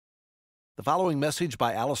The following message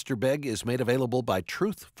by Alistair Begg is made available by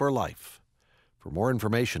Truth for Life. For more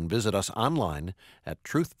information, visit us online at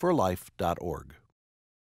truthforlife.org.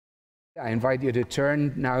 I invite you to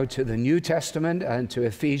turn now to the New Testament and to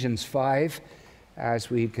Ephesians 5 as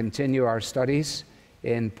we continue our studies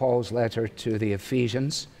in Paul's letter to the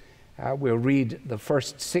Ephesians. We'll read the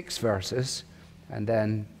first 6 verses and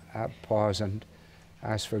then pause and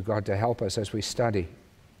ask for God to help us as we study.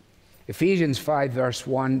 Ephesians 5 verse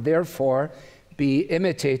 1, "Therefore be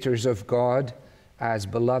imitators of God as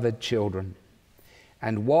beloved children,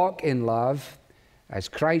 and walk in love as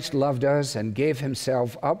Christ loved us and gave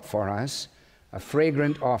himself up for us, a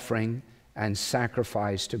fragrant offering and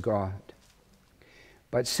sacrifice to God.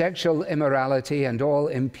 But sexual immorality and all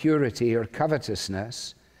impurity or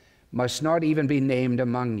covetousness must not even be named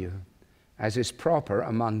among you, as is proper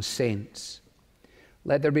among saints.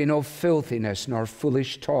 Let there be no filthiness, nor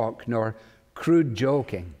foolish talk, nor crude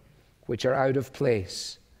joking, which are out of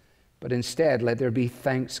place, but instead let there be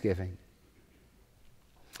thanksgiving.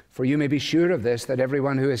 For you may be sure of this, that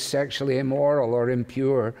everyone who is sexually immoral or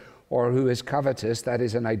impure, or who is covetous, that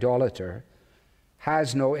is, an idolater,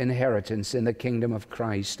 has no inheritance in the kingdom of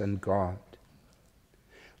Christ and God.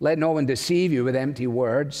 Let no one deceive you with empty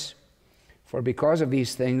words, for because of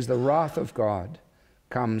these things the wrath of God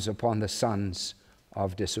comes upon the sons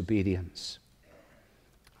of disobedience."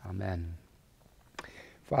 Amen.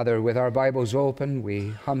 Father, with our Bibles open,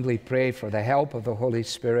 we humbly pray for the help of the Holy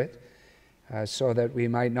Spirit, so that we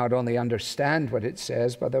might not only understand what it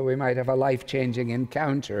says, but that we might have a life-changing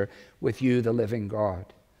encounter with you, the living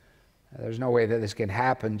God. There's no way that this can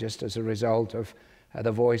happen just as a result of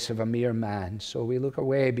the voice of a mere man, so we look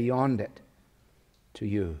away beyond it to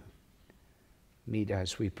you. Meet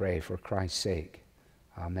us, we pray, for Christ's sake.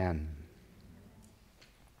 Amen.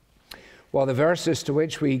 Well, the verses to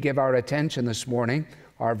which we give our attention this morning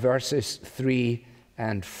are verses 3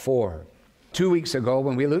 and 4. 2 weeks ago,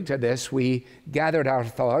 when we looked at this, we gathered our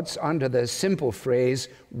thoughts under the simple phrase,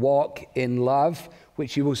 walk in love,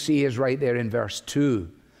 which you will see is right there in verse 2.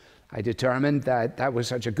 I determined that that was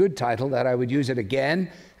such a good title that I would use it again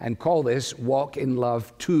and call this Walk in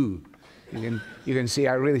Love 2. You can see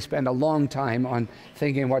I really spend a long time on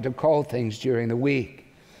thinking what to call things during the week.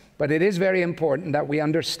 But it is very important that we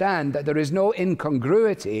understand that there is no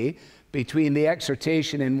incongruity between the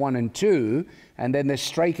exhortation in 1 and 2 and then this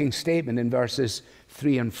striking statement in verses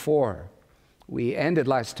 3 and 4. We ended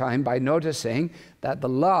last time by noticing that the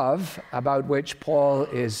love about which Paul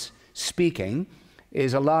is speaking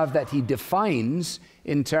is a love that he defines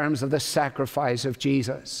in terms of the sacrifice of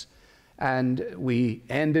Jesus. And we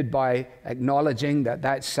ended by acknowledging that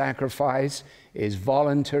that sacrifice is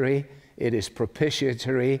voluntary, it is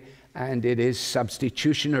propitiatory, and it is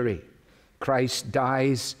substitutionary. Christ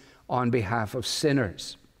dies on behalf of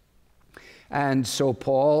sinners. And so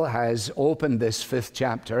Paul has opened this 5th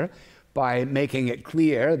chapter by making it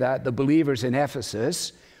clear that the believers in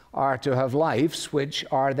Ephesus are to have lives which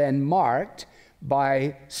are then marked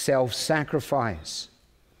by self-sacrifice.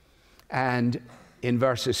 And in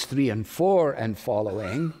verses 3 and 4 and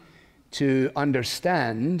following, to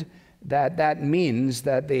understand that that means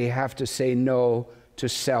that they have to say no to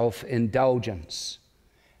self-indulgence.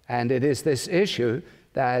 And it is this issue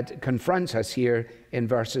that confronts us here in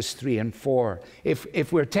verses 3 and 4.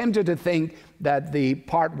 If we're tempted to think that the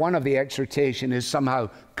part 1 of the exhortation is somehow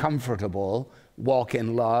comfortable, walk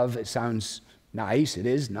in love, it sounds nice, it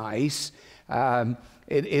is nice,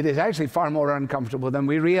 it is actually far more uncomfortable than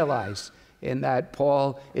we realize, in that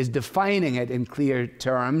Paul is defining it in clear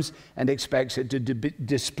terms and expects it to be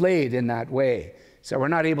displayed in that way. So we're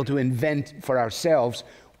not able to invent for ourselves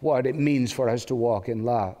what it means for us to walk in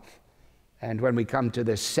love. And when we come to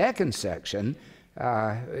the second section,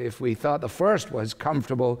 if we thought the first was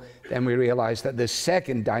comfortable, then we realize that the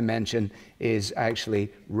second dimension is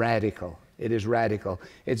actually radical. It is radical.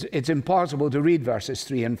 It's impossible to read verses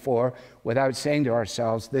 3 and 4 without saying to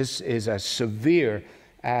ourselves, this is a severe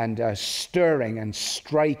and a stirring and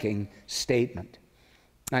striking statement.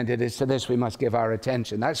 And it is to this we must give our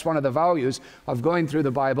attention. That's one of the values of going through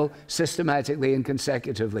the Bible systematically and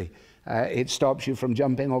consecutively. It stops you from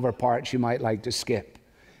jumping over parts you might like to skip.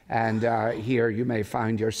 And here you may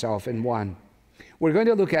find yourself in one. We're going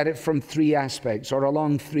to look at it from 3 aspects, or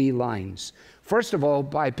along 3 lines. First of all,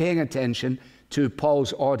 by paying attention to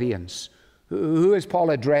Paul's audience. Who is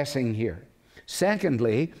Paul addressing here?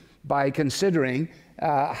 Secondly, by considering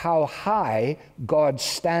how high God's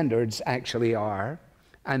standards actually are.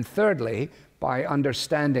 And thirdly, by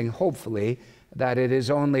understanding, hopefully, that it is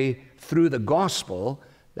only through the gospel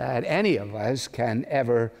that any of us can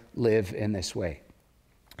ever live in this way.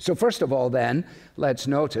 So first of all then, let's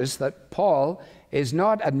notice that Paul is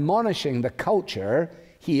not admonishing the culture,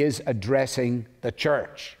 he is addressing the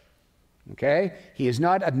church. Okay? He is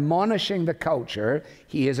not admonishing the culture,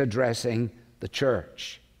 he is addressing the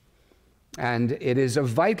church. And it is of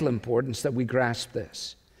vital importance that we grasp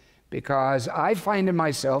this, because I find in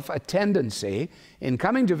myself a tendency in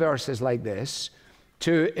coming to verses like this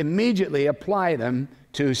to immediately apply them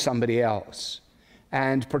to somebody else.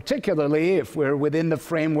 And particularly if we're within the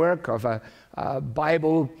framework of a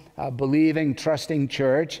Bible-believing, trusting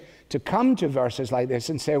church, to come to verses like this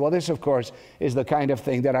and say, well, this, of course, is the kind of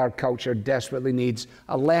thing that our culture desperately needs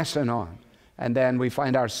a lesson on. And then we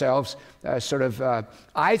find ourselves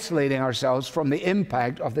isolating ourselves from the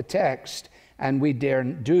impact of the text, and we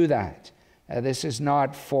daren't do that. This is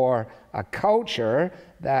not for a culture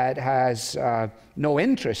that has no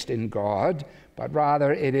interest in God, but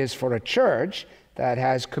rather it is for a church that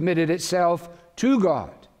has committed itself to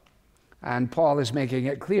God. And Paul is making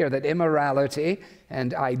it clear that immorality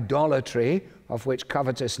and idolatry, of which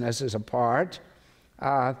covetousness is a part,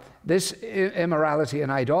 this immorality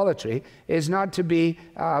and idolatry is not to be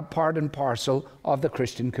part and parcel of the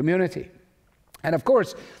Christian community. And of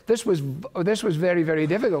course, this was very, very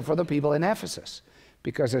difficult for the people in Ephesus,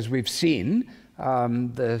 because as we've seen,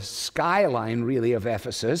 the skyline really of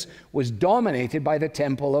Ephesus was dominated by the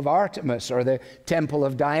temple of Artemis, or the temple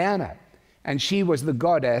of Diana, and she was the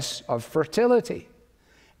goddess of fertility.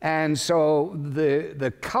 And so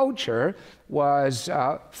the culture was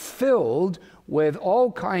filled with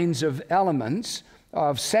all kinds of elements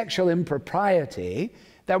of sexual impropriety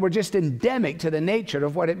that were just endemic to the nature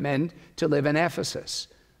of what it meant to live in Ephesus.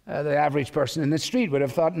 The average person in the street would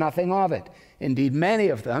have thought nothing of it. Indeed, many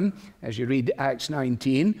of them, as you read Acts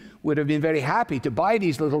 19, would have been very happy to buy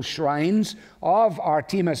these little shrines of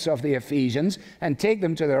Artemis of the Ephesians and take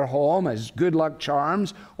them to their home as good luck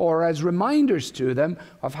charms or as reminders to them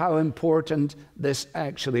of how important this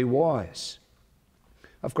actually was.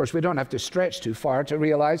 Of course, we don't have to stretch too far to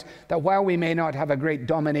realize that while we may not have a great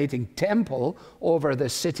dominating temple over the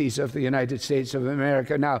cities of the United States of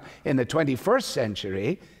America now in the 21st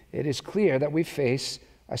century, it is clear that we face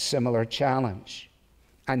a similar challenge.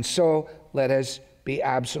 And so let us be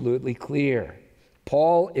absolutely clear.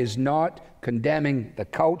 Paul is not condemning the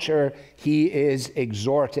culture, he is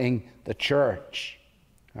exhorting the church.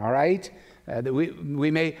 All right?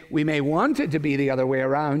 We may want it to be the other way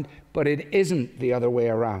around, but it isn't the other way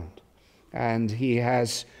around. And he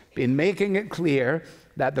has been making it clear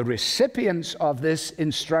that the recipients of this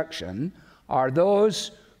instruction are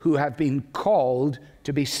those who have been called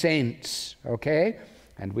to be saints, okay?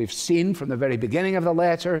 And we've seen from the very beginning of the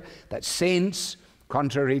letter that saints,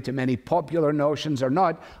 contrary to many popular notions, are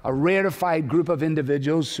not a rarefied group of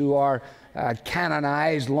individuals who are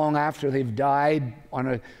canonized long after they've died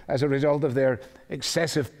as a result of their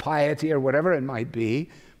excessive piety or whatever it might be,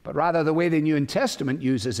 but rather the way the New Testament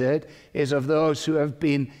uses it is of those who have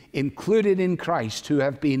been included in Christ, who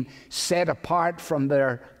have been set apart from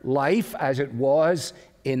their life as it was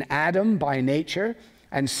in Adam by nature,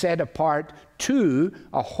 and set apart to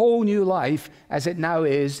a whole new life as it now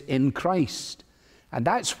is in Christ. And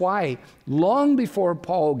that's why long before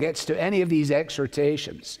Paul gets to any of these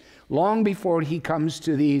exhortations, long before he comes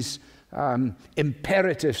to these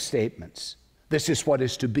imperative statements, this is what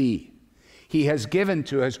is to be, he has given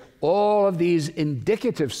to us all of these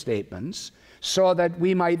indicative statements so that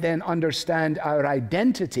we might then understand our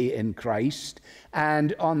identity in Christ,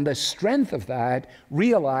 and on the strength of that,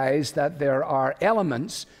 realize that there are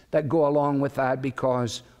elements that go along with that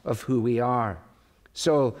because of who we are.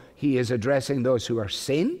 So he is addressing those who are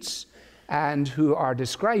saints and who are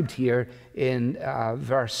described here in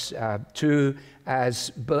verse 2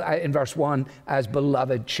 in verse 1 as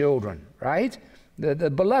beloved children, right?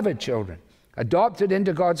 The beloved children, adopted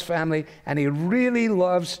into God's family, and he really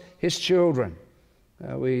loves his children.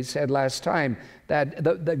 We said last time that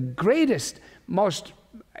the greatest, most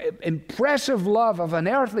impressive love of an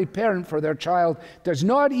earthly parent for their child does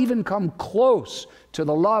not even come close to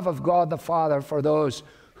the love of God the Father for those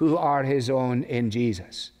who are his own in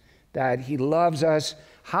Jesus. That he loves us,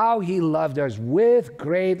 how he loved us with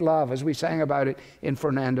great love, as we sang about it in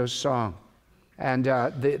Fernando's song. And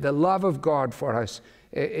the love of God for us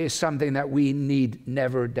is something that we need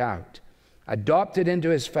never doubt. Adopted into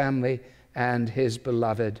his family and his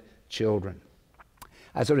beloved children.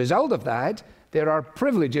 As a result of that, there are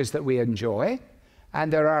privileges that we enjoy,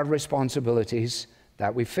 and there are responsibilities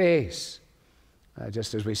that we face.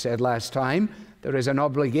 Just as we said last time, there is an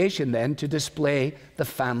obligation then to display the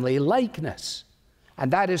family likeness. And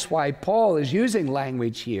that is why Paul is using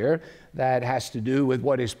language here that has to do with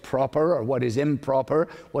what is proper or what is improper,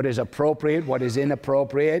 what is appropriate, what is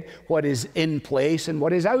inappropriate, what is in place and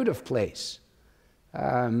what is out of place.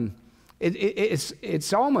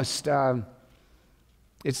 It's almost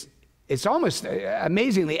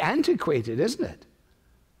amazingly antiquated, isn't it?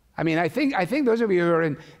 I mean, I think those of you who are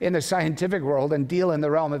in the scientific world and deal in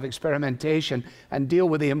the realm of experimentation and deal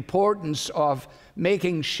with the importance of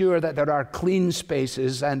making sure that there are clean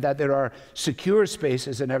spaces and that there are secure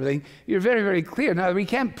spaces and everything, you're very, very clear. Now, we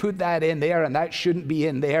can't put that in there and that shouldn't be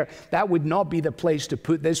in there. That would not be the place to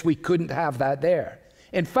put this. We couldn't have that there.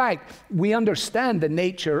 In fact, we understand the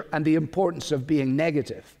nature and the importance of being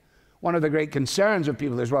negative. One of the great concerns of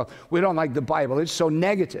people is, well, we don't like the Bible. It's so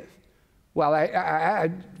negative. Well, I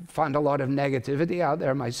found a lot of negativity out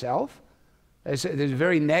there myself. There's a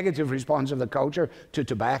very negative response of the culture to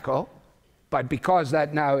tobacco. But because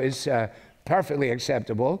that now is perfectly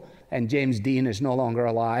acceptable and James Dean is no longer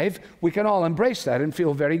alive, we can all embrace that and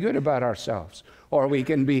feel very good about ourselves. Or we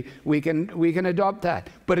can adopt that.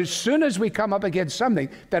 But as soon as we come up against something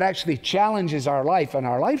that actually challenges our life and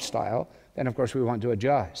our lifestyle, then of course we want to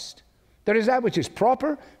adjust. There is that which is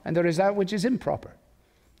proper and there is that which is improper.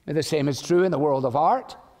 And the same is true in the world of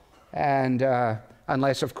art, and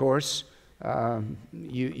unless, of course,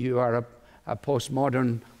 you are a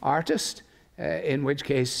postmodern artist, in which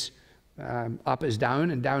case up is down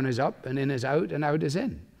and down is up and in is out and out is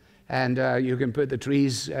in. And you can put the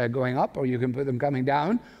trees going up or you can put them coming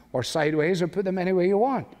down or sideways or put them any way you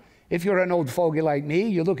want. If you're an old fogey like me,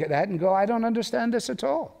 you look at that and go, I don't understand this at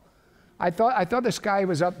all. I thought the sky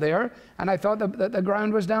was up there and I thought that the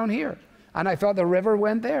ground was down here. And I thought the river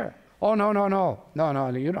went there. Oh, no,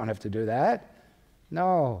 you don't have to do that.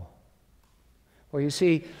 No. Well, you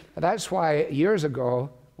see, that's why years ago,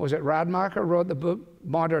 was it Radmacher wrote the book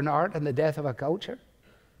Modern Art and the Death of a Culture?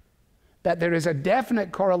 That there is a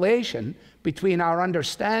definite correlation between our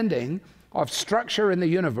understanding of structure in the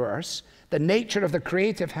universe, the nature of the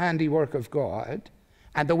creative handiwork of God,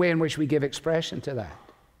 and the way in which we give expression to that.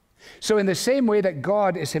 So in the same way that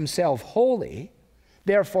God is himself holy,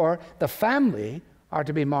 therefore, the family are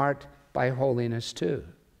to be marked by holiness too.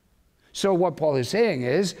 So what Paul is saying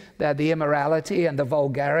is that the immorality and the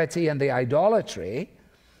vulgarity and the idolatry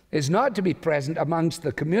is not to be present amongst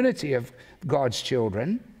the community of God's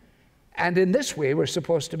children. And in this way, we're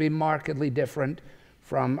supposed to be markedly different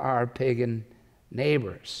from our pagan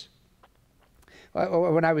neighbors.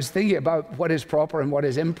 When I was thinking about what is proper and what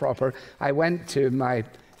is improper, I went to my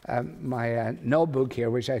notebook here,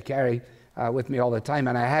 which I carry with me all the time,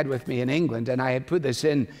 and I had with me in England, and I had put this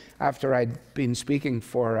in after I'd been speaking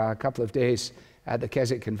for a couple of days at the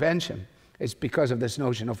Keswick Convention. It's because of this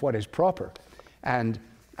notion of what is proper. And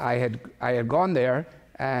I had gone there,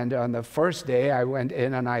 and on the first day I went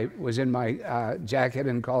in and I was in my jacket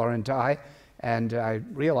and collar and tie, and I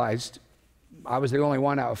realized I was the only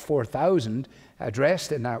one out of 4,000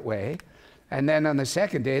 dressed in that way. And then on the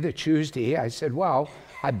second day, the Tuesday, I said, well,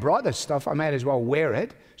 I brought this stuff, I might as well wear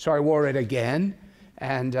it. So I wore it again,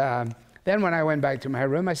 and then when I went back to my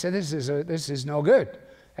room, I said, this is no good.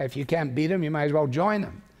 If you can't beat them, you might as well join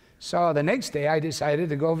them. So the next day, I decided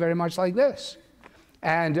to go very much like this.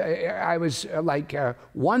 And I was like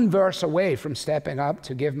one verse away from stepping up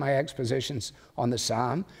to give my expositions on the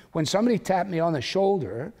psalm, when somebody tapped me on the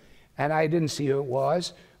shoulder, and I didn't see who it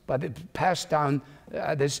was, but it passed down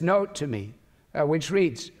this note to me, which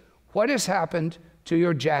reads, "What has happened to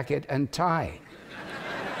your jacket and tie?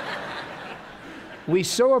 We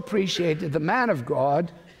so appreciated the man of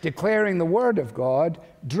God declaring the word of God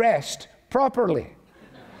dressed properly."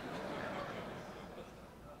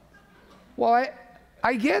 Well,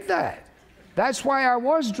 I get that. That's why I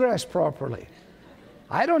was dressed properly.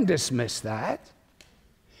 I don't dismiss that.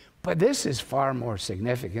 But this is far more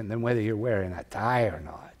significant than whether you're wearing a tie or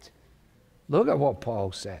not. Look at what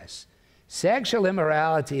Paul says. Sexual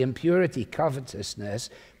immorality, impurity,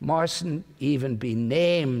 covetousness mustn't even be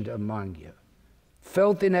named among you.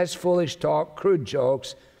 Filthiness, foolish talk, crude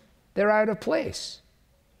jokes, they're out of place.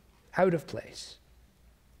 Out of place.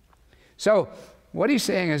 So, what he's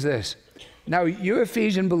saying is this. Now, you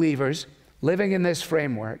Ephesian believers living in this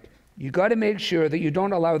framework, you've got to make sure that you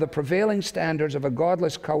don't allow the prevailing standards of a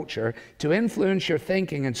godless culture to influence your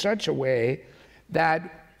thinking in such a way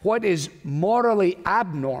that what is morally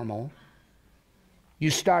abnormal, you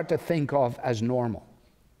start to think of as normal.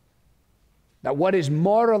 That what is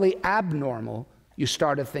morally abnormal, you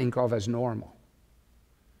start to think of as normal.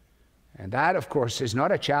 And that, of course, is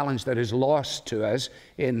not a challenge that is lost to us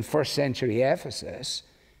in first century Ephesus.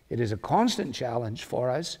 It is a constant challenge for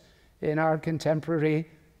us in our contemporary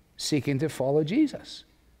seeking to follow Jesus.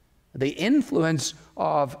 The influence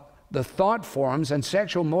of the thought forms and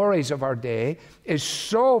sexual mores of our day is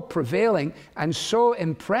so prevailing and so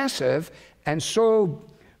impressive and so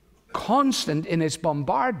constant in its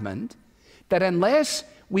bombardment that unless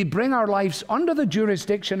we bring our lives under the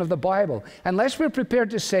jurisdiction of the Bible, unless we're prepared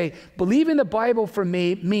to say, believing the Bible for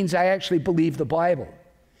me means I actually believe the Bible.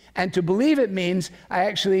 And to believe it means I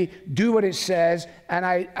actually do what it says, and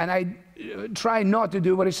I try not to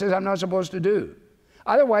do what it says I'm not supposed to do.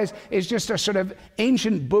 Otherwise, it's just a sort of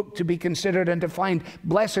ancient book to be considered and to find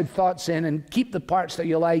blessed thoughts in and keep the parts that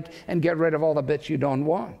you like and get rid of all the bits you don't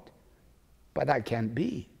want. But that can't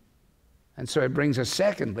be. And so it brings us,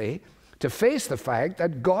 secondly, to face the fact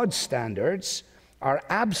that God's standards are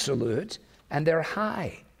absolute and they're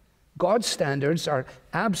high. God's standards are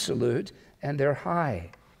absolute and they're high.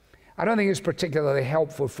 I don't think it's particularly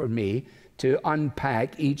helpful for me to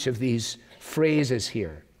unpack each of these phrases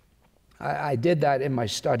here. I did that in my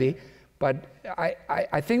study, but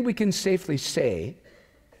I think we can safely say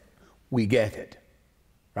we get it,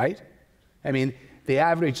 right? I mean, the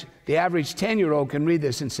average 10-year-old can read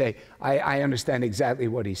this and say, I understand exactly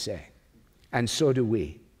what he's saying. And so do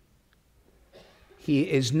we. He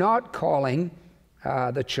is not calling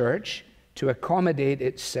the church to accommodate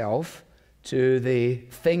itself to the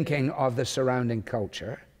thinking of the surrounding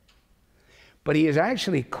culture, but he is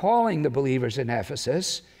actually calling the believers in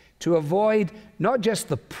Ephesus to avoid not just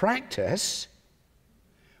the practice,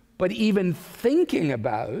 but even thinking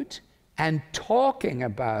about and talking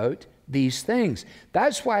about these things.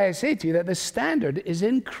 That's why I say to you that the standard is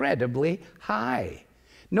incredibly high.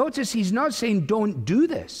 Notice he's not saying don't do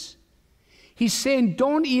this. He's saying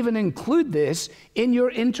don't even include this in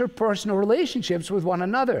your interpersonal relationships with one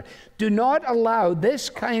another. Do not allow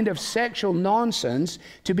this kind of sexual nonsense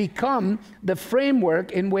to become the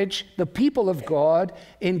framework in which the people of God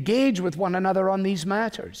engage with one another on these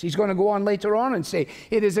matters. He's going to go on later on and say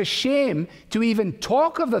it is a shame to even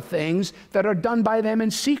talk of the things that are done by them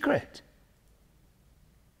in secret.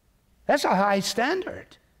 That's a high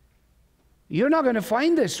standard. You're not going to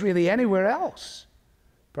find this really anywhere else.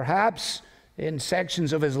 Perhaps in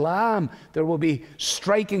sections of Islam, there will be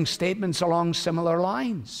striking statements along similar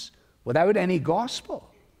lines without any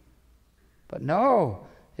gospel. But no,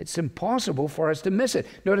 it's impossible for us to miss it.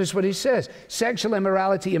 Notice what he says. Sexual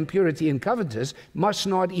immorality, impurity, and covetous must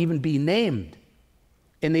not even be named.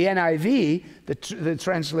 In the NIV, the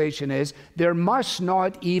translation is, there must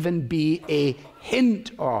not even be a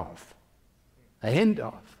hint of. A hint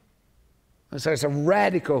of. So it's a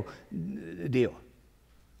radical deal.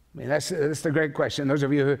 I mean, that's the great question. Those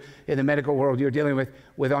of you who in the medical world, you're dealing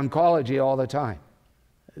with oncology all the time.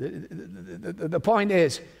 The point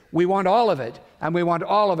is, we want all of it, and we want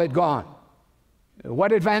all of it gone.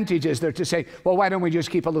 What advantage is there to say, well, why don't we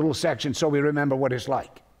just keep a little section so we remember what it's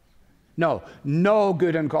like? No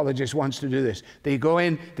good oncologist wants to do this. They go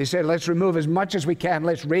in, they say, let's remove as much as we can,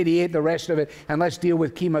 let's radiate the rest of it, and let's deal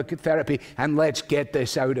with chemotherapy, and let's get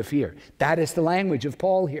this out of here. That is the language of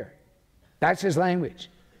Paul here. That's his language.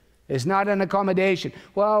 It's not an accommodation.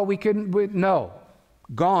 Well, no.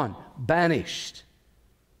 Gone, banished.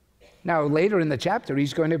 Now, later in the chapter,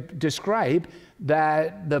 he's going to describe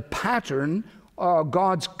the pattern of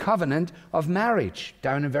God's covenant of marriage,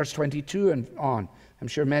 down in verse 22 and on. I'm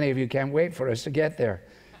sure many of you can't wait for us to get there,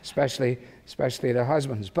 especially the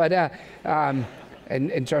husbands. But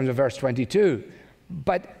in terms of verse 22,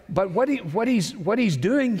 but what he's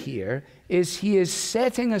doing here is he is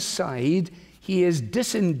setting aside, he is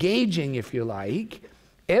disengaging, if you like,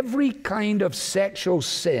 every kind of sexual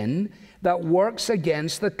sin that works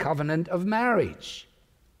against the covenant of marriage.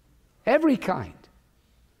 Every kind.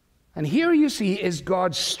 And here you see is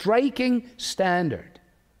God's striking standard.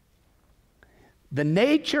 The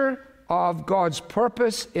nature of God's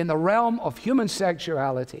purpose in the realm of human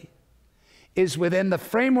sexuality is within the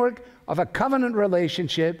framework of a covenant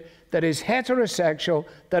relationship that is heterosexual,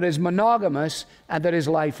 that is monogamous, and that is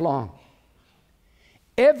lifelong.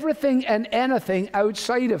 Everything and anything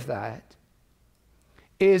outside of that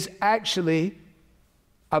is actually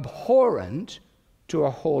abhorrent to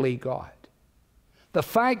a holy God. The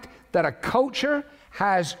fact that a culture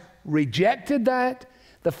has rejected that,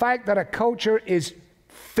 the fact that a culture is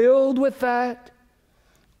filled with that,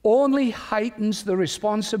 only heightens the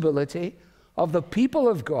responsibility of the people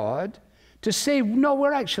of God to say, no,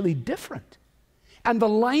 we're actually different. And the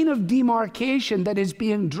line of demarcation that is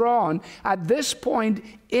being drawn at this point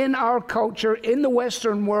in our culture, in the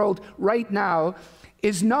Western world right now,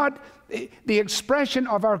 is not the expression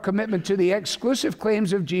of our commitment to the exclusive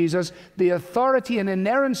claims of Jesus, the authority and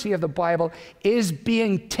inerrancy of the Bible, is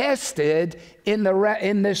being tested in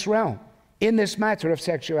this realm, in this matter of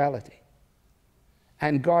sexuality.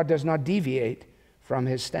 And God does not deviate from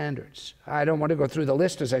his standards. I don't want to go through the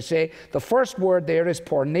list, as I say. The first word there is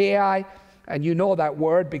porneia, and you know that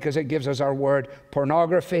word because it gives us our word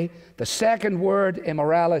pornography. The second word,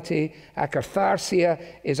 immorality, akatharsia,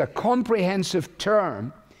 is a comprehensive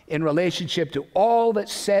term in relationship to all that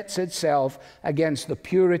sets itself against the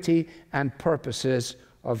purity and purposes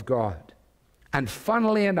of God. And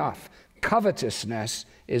funnily enough, covetousness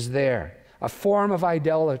is there, a form of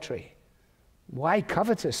idolatry. Why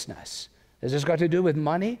covetousness? Has this got to do with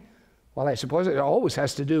money? Well, I suppose it always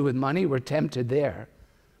has to do with money. We're tempted there.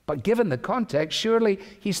 But given the context, surely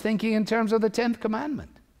he's thinking in terms of the 10th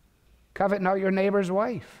commandment. Covet not your neighbor's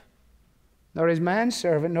wife, nor his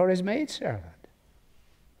manservant, nor his maidservant.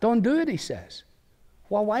 Don't do it, he says.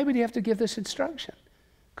 Well, why would he have to give this instruction?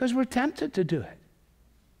 Because we're tempted to do it.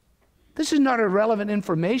 This is not irrelevant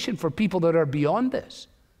information for people that are beyond this.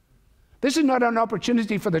 This is not an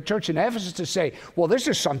opportunity for the church in Ephesus to say, well, this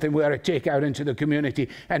is something we ought to take out into the community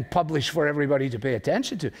and publish for everybody to pay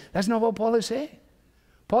attention to. That's not what Paul is saying.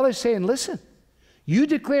 Paul is saying, listen, you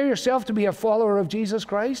declare yourself to be a follower of Jesus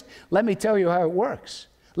Christ. Let me tell you how it works.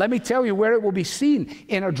 Let me tell you where it will be seen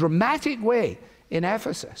in a dramatic way in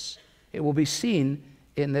Ephesus. It will be seen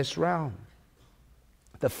in this realm.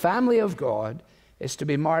 The family of God is to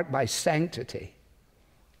be marked by sanctity.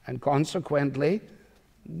 And consequently,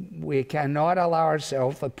 we cannot allow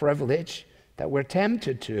ourselves the privilege that we're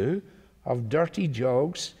tempted to of dirty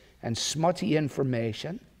jokes and smutty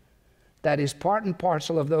information that is part and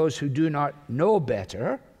parcel of those who do not know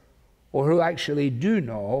better, or who actually do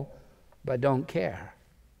know but don't care.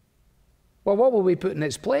 Well, what will we put in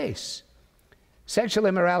its place? Sexual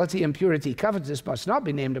immorality, impurity, covetousness must not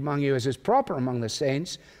be named among you as is proper among the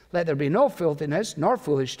saints. Let there be no filthiness, nor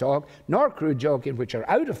foolish talk, nor crude joking, which are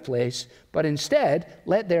out of place, but instead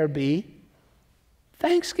let there be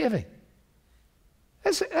thanksgiving.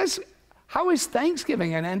 How is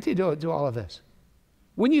thanksgiving an antidote to all of this?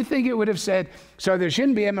 Wouldn't you think it would have said, so there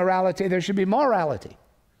shouldn't be immorality, there should be morality.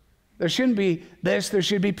 There shouldn't be this, there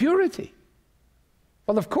should be purity.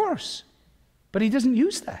 Well, of course, but he doesn't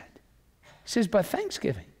use that. He says, by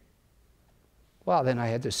thanksgiving. Well, then I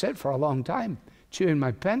had to sit for a long time chewing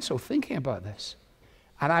my pencil thinking about this.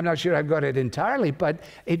 And I'm not sure I've got it entirely, but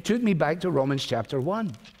it took me back to Romans chapter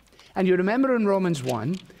 1. And you remember in Romans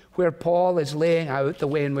 1, where Paul is laying out the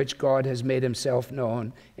way in which God has made himself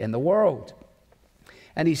known in the world.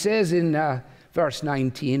 And he says in verse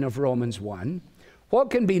 19 of Romans 1, what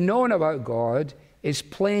can be known about God is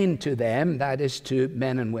plain to them, that is to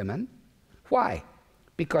men and women. Why?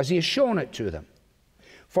 Because he has shown it to them.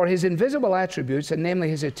 For his invisible attributes, and namely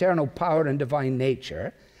his eternal power and divine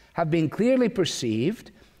nature, have been clearly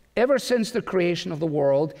perceived ever since the creation of the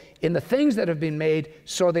world in the things that have been made,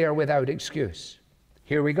 so they are without excuse.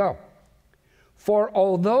 Here we go. For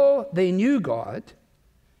although they knew God,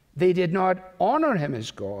 they did not honor him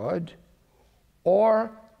as God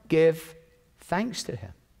or give thanks to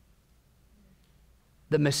him.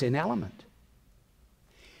 The missing element.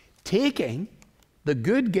 Taking the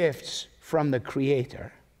good gifts from the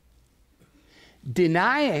Creator,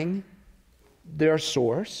 denying their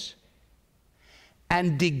source,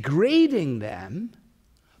 and degrading them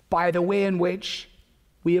by the way in which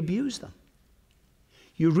we abuse them.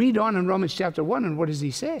 You read on in Romans chapter 1, and what does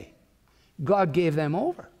he say? God gave them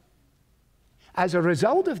over. As a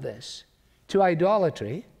result of this, to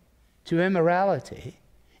idolatry, to immorality.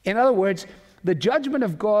 In other words, the judgment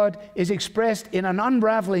of God is expressed in an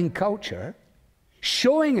unraveling culture,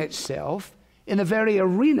 showing itself in the very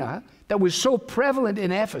arena that was so prevalent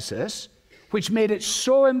in Ephesus, which made it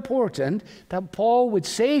so important that Paul would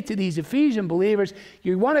say to these Ephesian believers,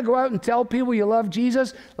 you want to go out and tell people you love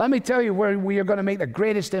Jesus? Let me tell you where we are going to make the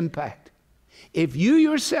greatest impact. If you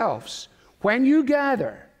yourselves, when you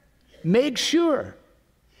gather, make sure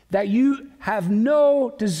that you have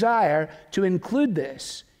no desire to include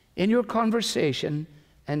this in your conversation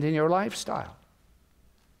and in your lifestyle.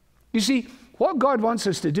 You see, what God wants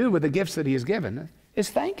us to do with the gifts that he has given is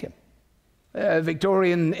thank him.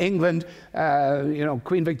 Victorian England,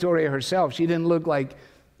 Queen Victoria herself, she didn't look like,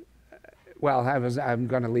 well, I'm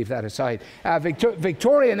going to leave that aside.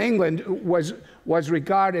 Victorian England was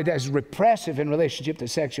regarded as repressive in relationship to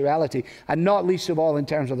sexuality, and not least of all in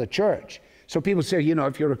terms of the church. So people say,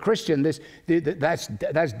 if you're a Christian, that's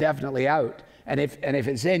definitely out. And if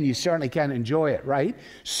it's in, you certainly can't enjoy it, right?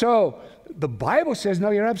 So the Bible says,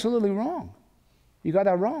 no, you're absolutely wrong. You got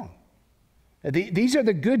that wrong. These are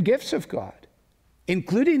the good gifts of God,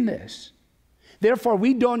 including this. Therefore,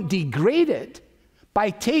 we don't degrade it by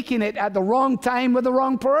taking it at the wrong time with the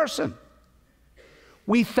wrong person.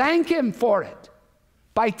 We thank Him for it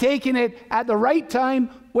by taking it at the right time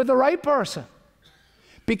with the right person.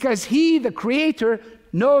 Because He, the Creator,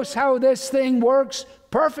 knows how this thing works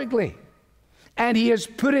perfectly. And He has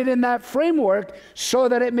put it in that framework so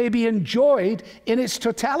that it may be enjoyed in its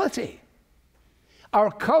totality. Our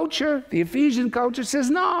culture, the Ephesian culture, says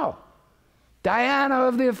no. Diana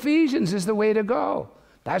of the Ephesians is the way to go.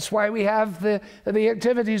 That's why we have the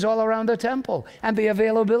activities all around the temple and the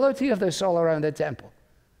availability of this all around the temple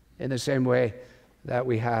in the same way that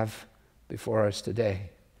we have before us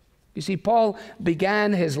today. You see, Paul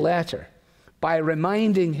began his letter by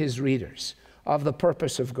reminding his readers of the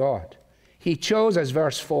purpose of God. He chose, as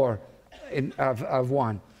verse 4 of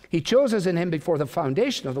 1, He chose us in Him before the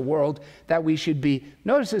foundation of the world that we should be,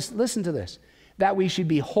 notice this, listen to this, that we should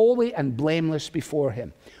be holy and blameless before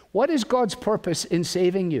Him. What is God's purpose in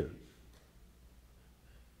saving you?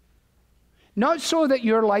 Not so that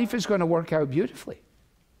your life is going to work out beautifully.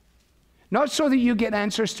 Not so that you get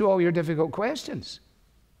answers to all your difficult questions.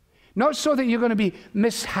 Not so that you're going to be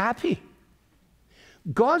mishappy.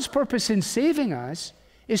 God's purpose in saving us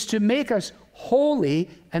is to make us holy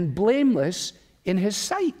and blameless in His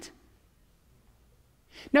sight.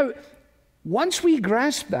 Now, once we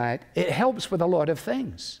grasp that, it helps with a lot of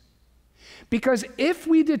things. Because if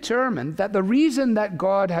we determine that the reason that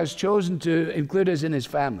God has chosen to include us in His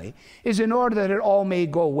family is in order that it all may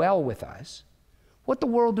go well with us, what the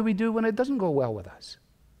world do we do when it doesn't go well with us?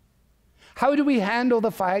 How do we handle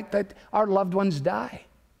the fact that our loved ones die?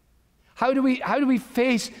 How do we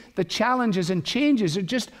face the challenges and changes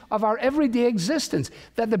of our everyday existence?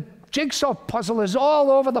 That the jigsaw puzzle is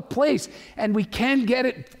all over the place and we can't get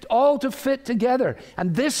it all to fit together.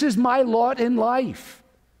 And this is my lot in life.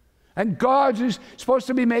 And God is supposed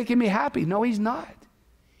to be making me happy. No, He's not.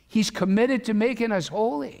 He's committed to making us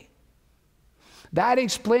holy. That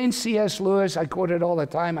explains C.S. Lewis. I quote it all the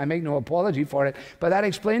time. I make no apology for it. But that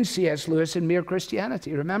explains C.S. Lewis in Mere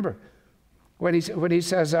Christianity. Remember when he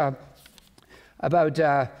says about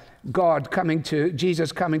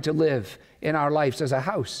Jesus coming to live in our lives as a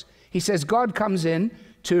house. He says God comes in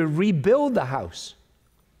to rebuild the house.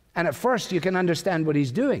 And at first you can understand what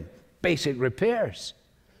He's doing. Basic repairs.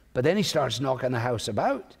 But then He starts knocking the house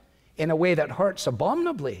about in a way that hurts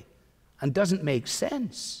abominably and doesn't make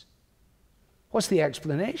sense. What's the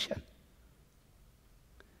explanation?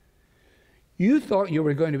 You thought you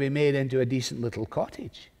were going to be made into a decent little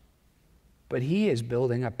cottage, but He is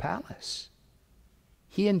building a palace.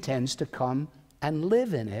 He intends to come and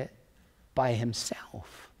live in it by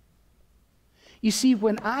Himself. You see,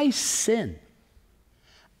 when I sin,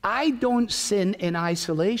 I don't sin in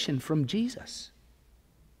isolation from Jesus.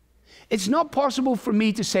 It's not possible for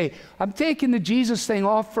me to say, I'm taking the Jesus thing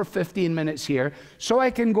off for 15 minutes here so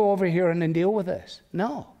I can go over here and then deal with this.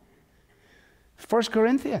 No. 1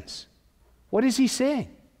 Corinthians, what is he saying?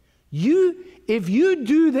 If you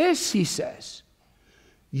do this, he says,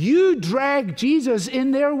 you drag Jesus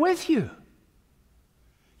in there with you.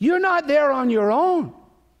 You're not there on your own.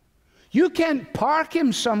 You can't park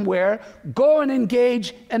Him somewhere, go and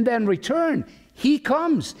engage, and then return. He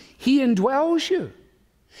comes. He indwells you.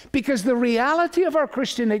 Because the reality of our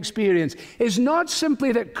Christian experience is not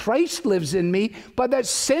simply that Christ lives in me, but that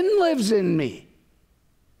sin lives in me.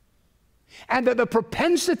 And that the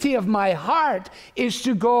propensity of my heart is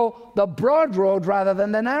to go the broad road rather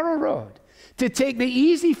than the narrow road. To take the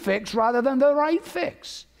easy fix rather than the right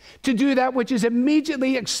fix. To do that which is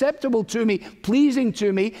immediately acceptable to me, pleasing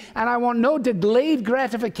to me, and I want no delayed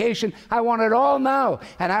gratification. I want it all now.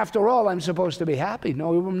 And after all, I'm supposed to be happy.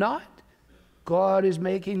 No, I'm not. God is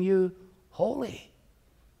making you holy.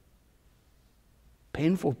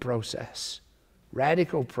 Painful process,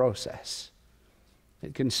 radical process.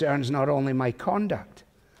 It concerns not only my conduct,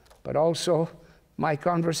 but also my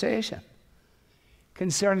conversation. It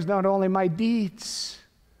concerns not only my deeds,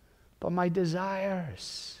 but my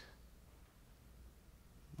desires.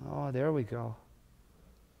 Oh, there we go.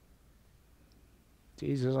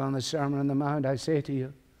 Jesus on the Sermon on the Mount, I say to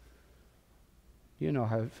you, you know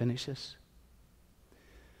how it finishes.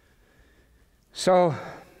 So,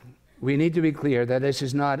 we need to be clear that this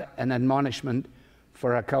is not an admonishment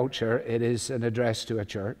for a culture. It is an address to a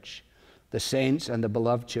church, the saints and the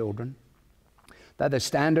beloved children, that the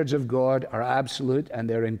standards of God are absolute and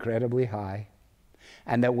they're incredibly high,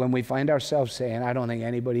 and that when we find ourselves saying, I don't think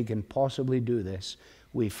anybody can possibly do this,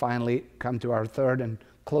 we finally come to our third and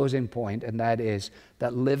closing point, and that is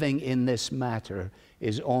that living in this matter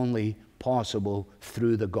is only possible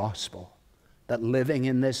through the gospel. that living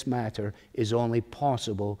in this matter is only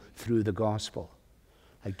possible through the gospel.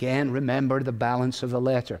 Again, remember the balance of the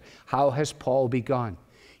letter. How has Paul begun?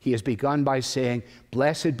 He has begun by saying,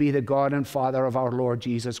 "Blessed be the God and Father of our Lord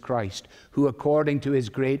Jesus Christ, who according to his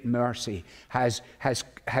great mercy has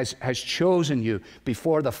chosen you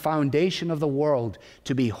before the foundation of the world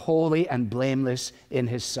to be holy and blameless in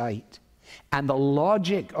his sight." And the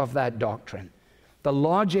logic of that doctrine, the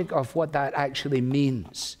logic of what that actually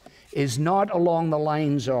means, is not along the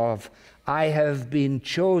lines of, I have been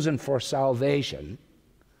chosen for salvation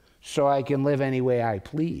so I can live any way I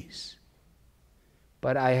please.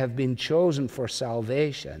 But I have been chosen for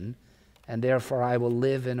salvation, and therefore I will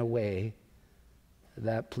live in a way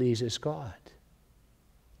that pleases God.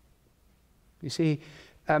 You see,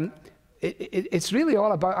 it's really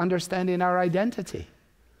all about understanding our identity.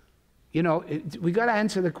 You know, we got to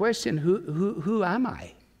answer the question, who am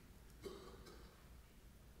I?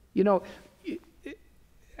 You know,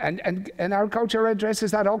 and our culture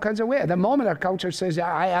addresses that all kinds of ways. At the moment, our culture says,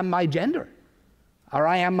 I am my gender, or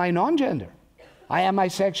I am my non-gender. I am my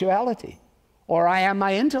sexuality, or I am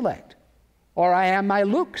my intellect, or I am my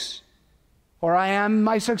looks, or I am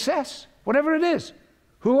my success, whatever it is.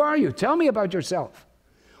 Who are you? Tell me about yourself.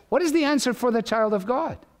 What is the answer for the child of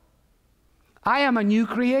God? I am a new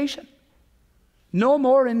creation, no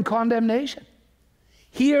more in condemnation.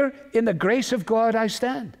 Here in the grace of God I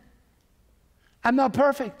stand. I'm not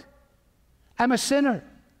perfect. I'm a sinner.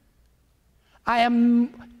 I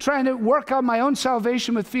am trying to work out my own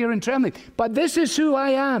salvation with fear and trembling. But this is who I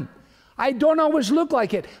am. I don't always look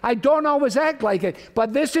like it. I don't always act like it.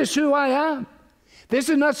 But this is who I am. This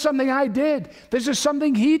is not something I did. This is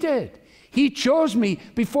something He did. He chose me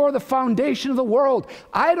before the foundation of the world.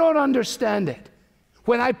 I don't understand it.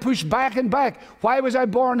 When I push back and back, why was I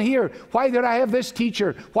born here? Why did I have this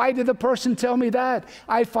teacher? Why did the person tell me that?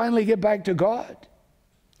 I finally get back to God.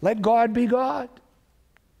 Let God be God.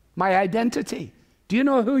 My identity. Do you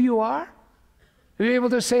know who you are? Are you able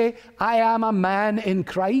to say, I am a man in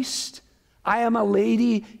Christ? I am a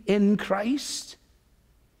lady in Christ?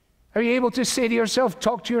 Are you able to say to yourself,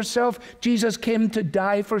 talk to yourself, Jesus came to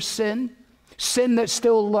die for sin? Sin that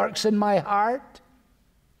still lurks in my heart?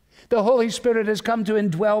 The Holy Spirit has come to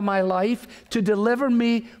indwell my life, to deliver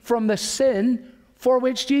me from the sin for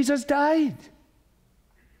which Jesus died.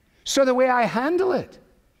 So the way I handle it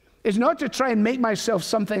is not to try and make myself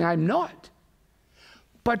something I'm not,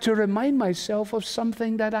 but to remind myself of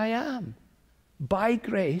something that I am by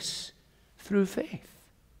grace through faith.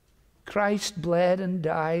 Christ bled and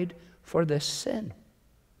died for this sin.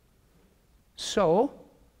 So,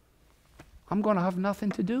 I'm going to have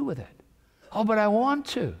nothing to do with it. Oh, but I want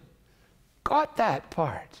to. Got that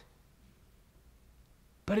part.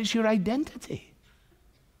 But it's your identity.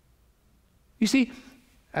 You see,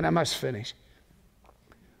 and I must finish.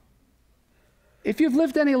 If you've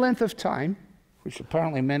lived any length of time, which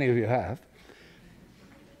apparently many of you have,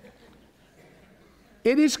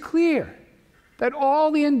 it is clear that all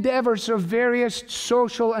the endeavors of various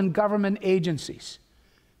social and government agencies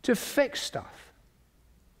to fix stuff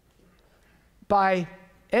by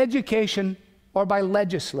education or by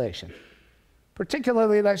legislation,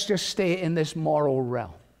 particularly, let's just stay in this moral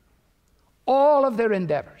realm, all of their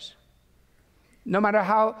endeavors, no matter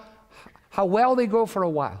how well they go for a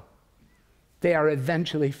while, they are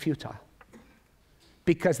eventually futile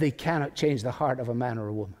because they cannot change the heart of a man or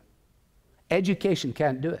a woman. Education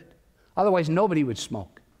can't do it. Otherwise, nobody would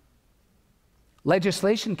smoke.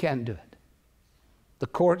 Legislation can't do it. The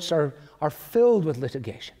courts are filled with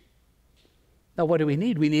litigation. Now, what do we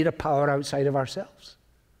need? We need a power outside of ourselves.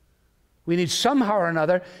 We need somehow or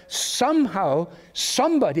another, somehow,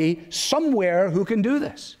 somebody, somewhere who can do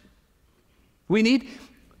this. We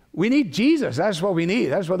need Jesus. That's what we need.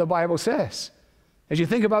 That's what the Bible says. As you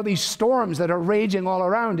think about these storms that are raging all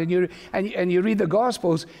around, and you read the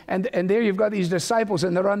Gospels, and there you've got these disciples,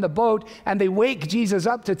 and they're on the boat, and they wake Jesus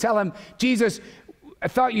up to tell him, Jesus, I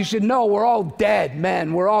thought you should know we're all dead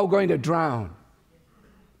men. We're all going to drown.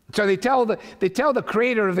 So they tell the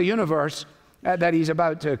creator of the universe that he's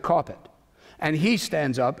about to cop it. And he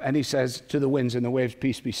stands up and he says to the winds and the waves,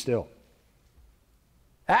 peace be still.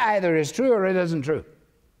 That either is true or it isn't true.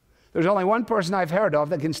 There's only one person I've heard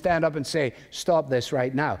of that can stand up and say, stop this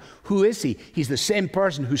right now. Who is he? He's the same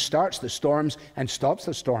person who starts the storms and stops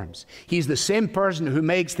the storms. He's the same person who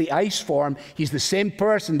makes the ice form. He's the same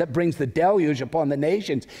person that brings the deluge upon the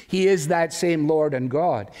nations. He is that same Lord and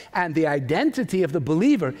God. And the identity of the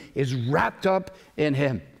believer is wrapped up in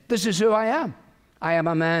him. This is who I am. I am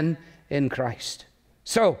a man in Christ.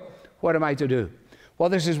 So, what am I to do? Well,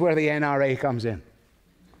 this is where the NRA comes in.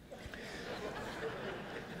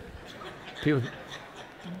 People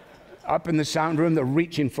up in the sound room, they're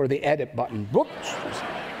reaching for the edit button. Whoops.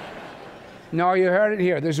 No, you heard it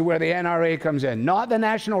here. This is where the NRA comes in, not the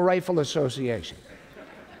National Rifle Association.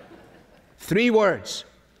 3 words.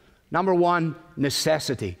 Number 1,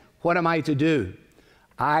 necessity. What am I to do?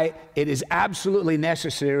 It is absolutely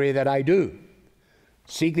necessary that I do.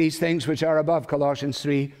 Seek these things which are above, Colossians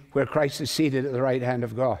 3, where Christ is seated at the right hand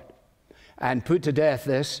of God. And put to death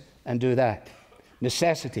this and do that.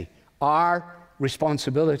 Necessity. Our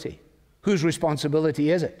responsibility. Whose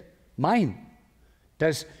responsibility is it? Mine.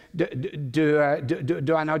 Do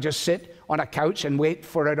I now just sit on a couch and wait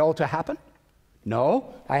for it all to happen?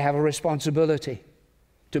 No, I have a responsibility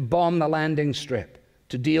to bomb the landing strip,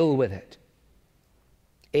 to deal with it.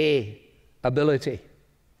 Ability.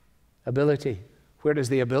 Ability. Where does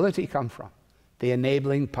the ability come from? The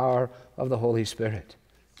enabling power of the Holy Spirit.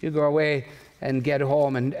 You go away and get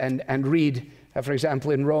home and read, for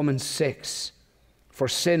example, in Romans 6, for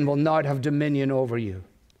sin will not have dominion over you,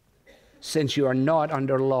 since you are not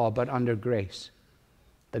under law, but under grace.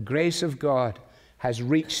 The grace of God has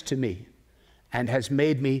reached to me and has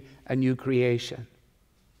made me a new creation.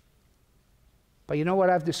 But you know what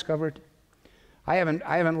I've discovered? I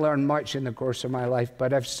haven't learned much in the course of my life,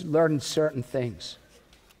 but I've learned certain things.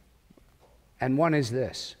 And one is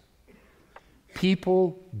this: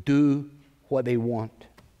 people do what they want.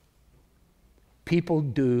 People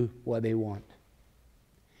do what they want.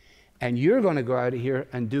 And you're going to go out of here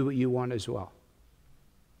and do what you want as well.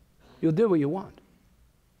 You'll do what you want.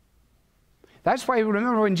 That's why,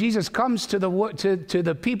 remember, when Jesus comes to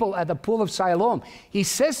the people at the pool of Siloam, he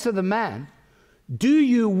says to the man, do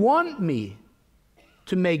you want me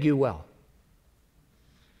to make you well?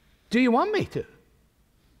 Do you want me to?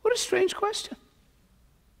 What a strange question.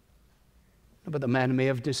 But the man may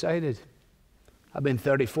have decided, I've been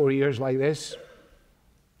 34 years like this.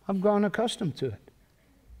 I've grown accustomed to it.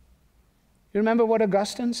 You remember what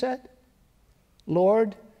Augustine said?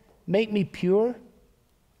 Lord, make me pure,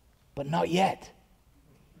 but not yet.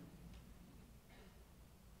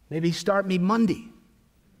 Maybe start me Monday.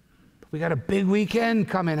 But we got a big weekend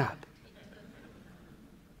coming up.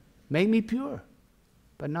 Make me pure,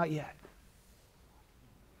 but not yet.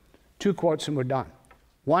 2 quotes and we're done.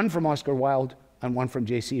 One from Oscar Wilde and one from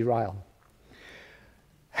J.C. Ryle.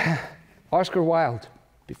 Oscar Wilde,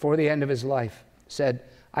 before the end of his life, said,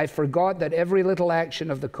 I forgot that every little action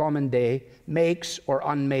of the common day makes or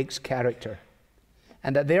unmakes character,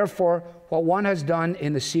 and that therefore what one has done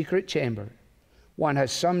in the secret chamber, one has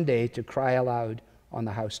someday to cry aloud on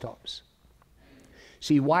the housetops.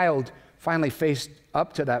 See, Wilde finally faced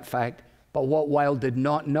up to that fact, but what Wilde did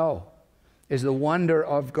not know is the wonder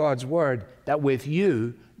of God's word, that with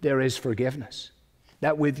you there is forgiveness,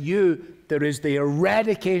 that with you there is the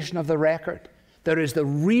eradication of the record. There is the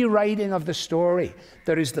rewriting of the story.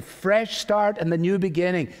 There is the fresh start and the new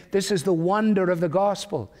beginning. This is the wonder of the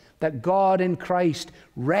gospel, that God in Christ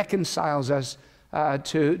reconciles us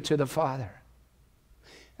to the Father.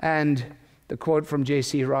 And the quote from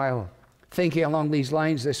J.C. Ryle, thinking along these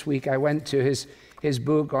lines this week, I went to his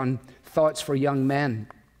book on thoughts for young men.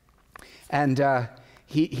 And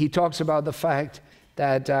he talks about the fact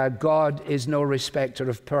that God is no respecter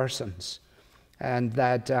of persons, and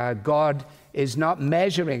that God is not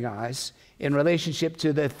measuring us in relationship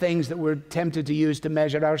to the things that we're tempted to use to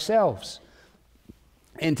measure ourselves.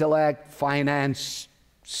 Intellect, finance,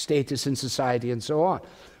 status in society, and so on.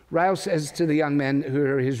 Ryle says to the young men who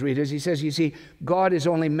are his readers, he says, you see, God is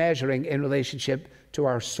only measuring in relationship to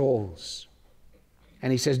our souls.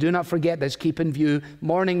 And he says, do not forget this, keep in view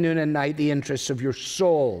morning, noon, and night the interests of your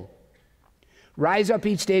soul. Rise up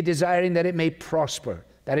each day desiring that it may prosper.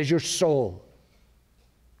 That is your soul.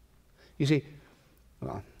 You see,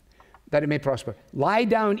 well, that it may prosper. Lie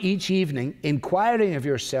down each evening, inquiring of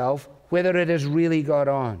yourself whether it has really got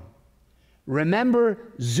on. Remember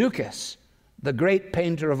Zucchus, the great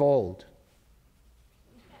painter of old.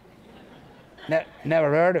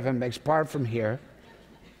 Never heard of him, apart from here.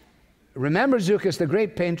 Remember Zucchus, the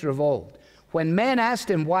great painter of old. When men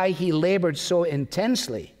asked him why he labored so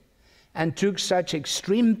intensely and took such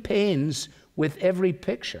extreme pains with every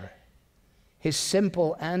picture, his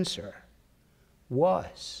simple answer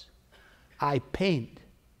was, I paint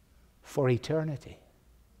for eternity.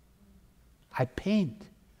 I paint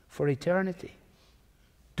for eternity.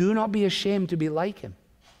 Do not be ashamed to be like him.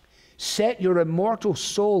 Set your immortal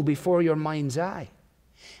soul before your mind's eye.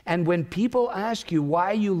 And when people ask you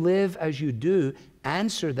why you live as you do,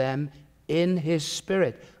 answer them in his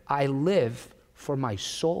spirit. I live for my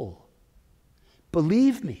soul.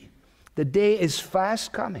 Believe me, the day is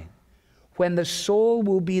fast coming when the soul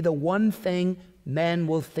will be the one thing men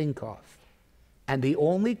will think of. And the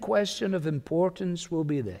only question of importance will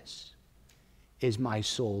be this: is my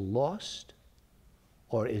soul lost,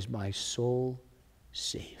 or is my soul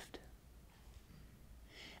saved?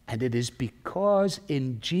 And it is because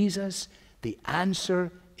in Jesus the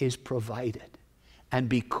answer is provided, and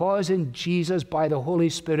because in Jesus by the Holy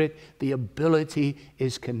Spirit the ability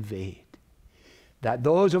is conveyed, that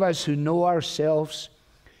those of us who know ourselves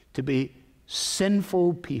to be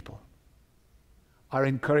sinful people are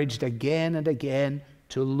encouraged again and again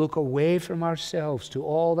to look away from ourselves to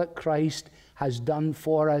all that Christ has done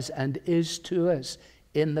for us and is to us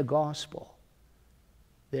in the gospel,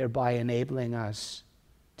 thereby enabling us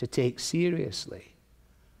to take seriously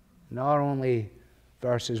not only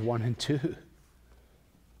verses 1 and 2,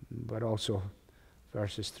 but also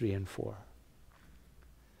verses 3 and 4.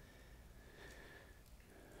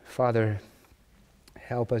 Father,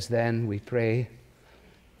 help us then, we pray,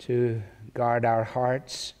 to guard our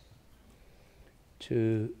hearts,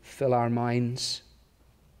 to fill our minds,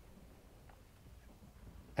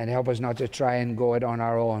 and help us not to try and go it on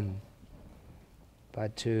our own,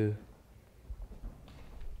 but to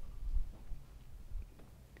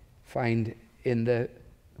find in the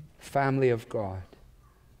family of God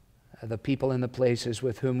the people in the places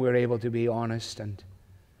with whom we're able to be honest, and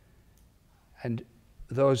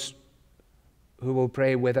those who will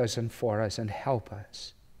pray with us and for us and help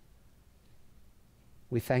us.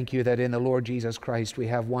 We thank you that in the Lord Jesus Christ we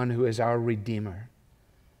have one who is our Redeemer,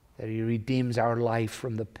 that he redeems our life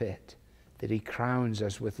from the pit, that he crowns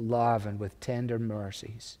us with love and with tender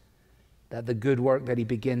mercies, that the good work that he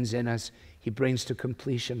begins in us, he brings to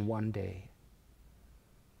completion one day.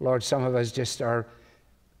 Lord, some of us just are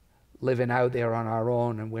living out there on our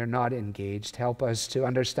own and we're not engaged. Help us to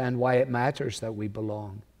understand why it matters that we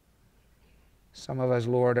belong. Some of us,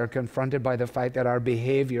 Lord, are confronted by the fact that our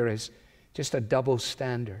behavior is just a double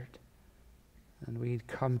standard. And we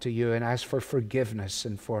come to you and ask for forgiveness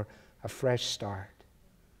and for a fresh start.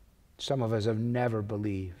 Some of us have never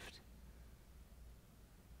believed.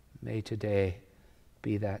 May today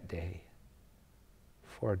be that day.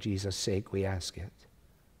 For Jesus' sake we ask it.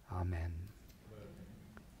 Amen.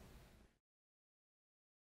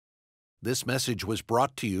 This message was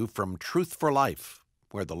brought to you from Truth for Life,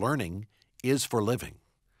 where the learning is for living.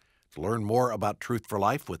 To learn more about Truth for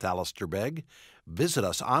Life with Alistair Begg, visit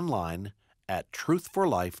us online at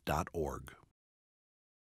truthforlife.org.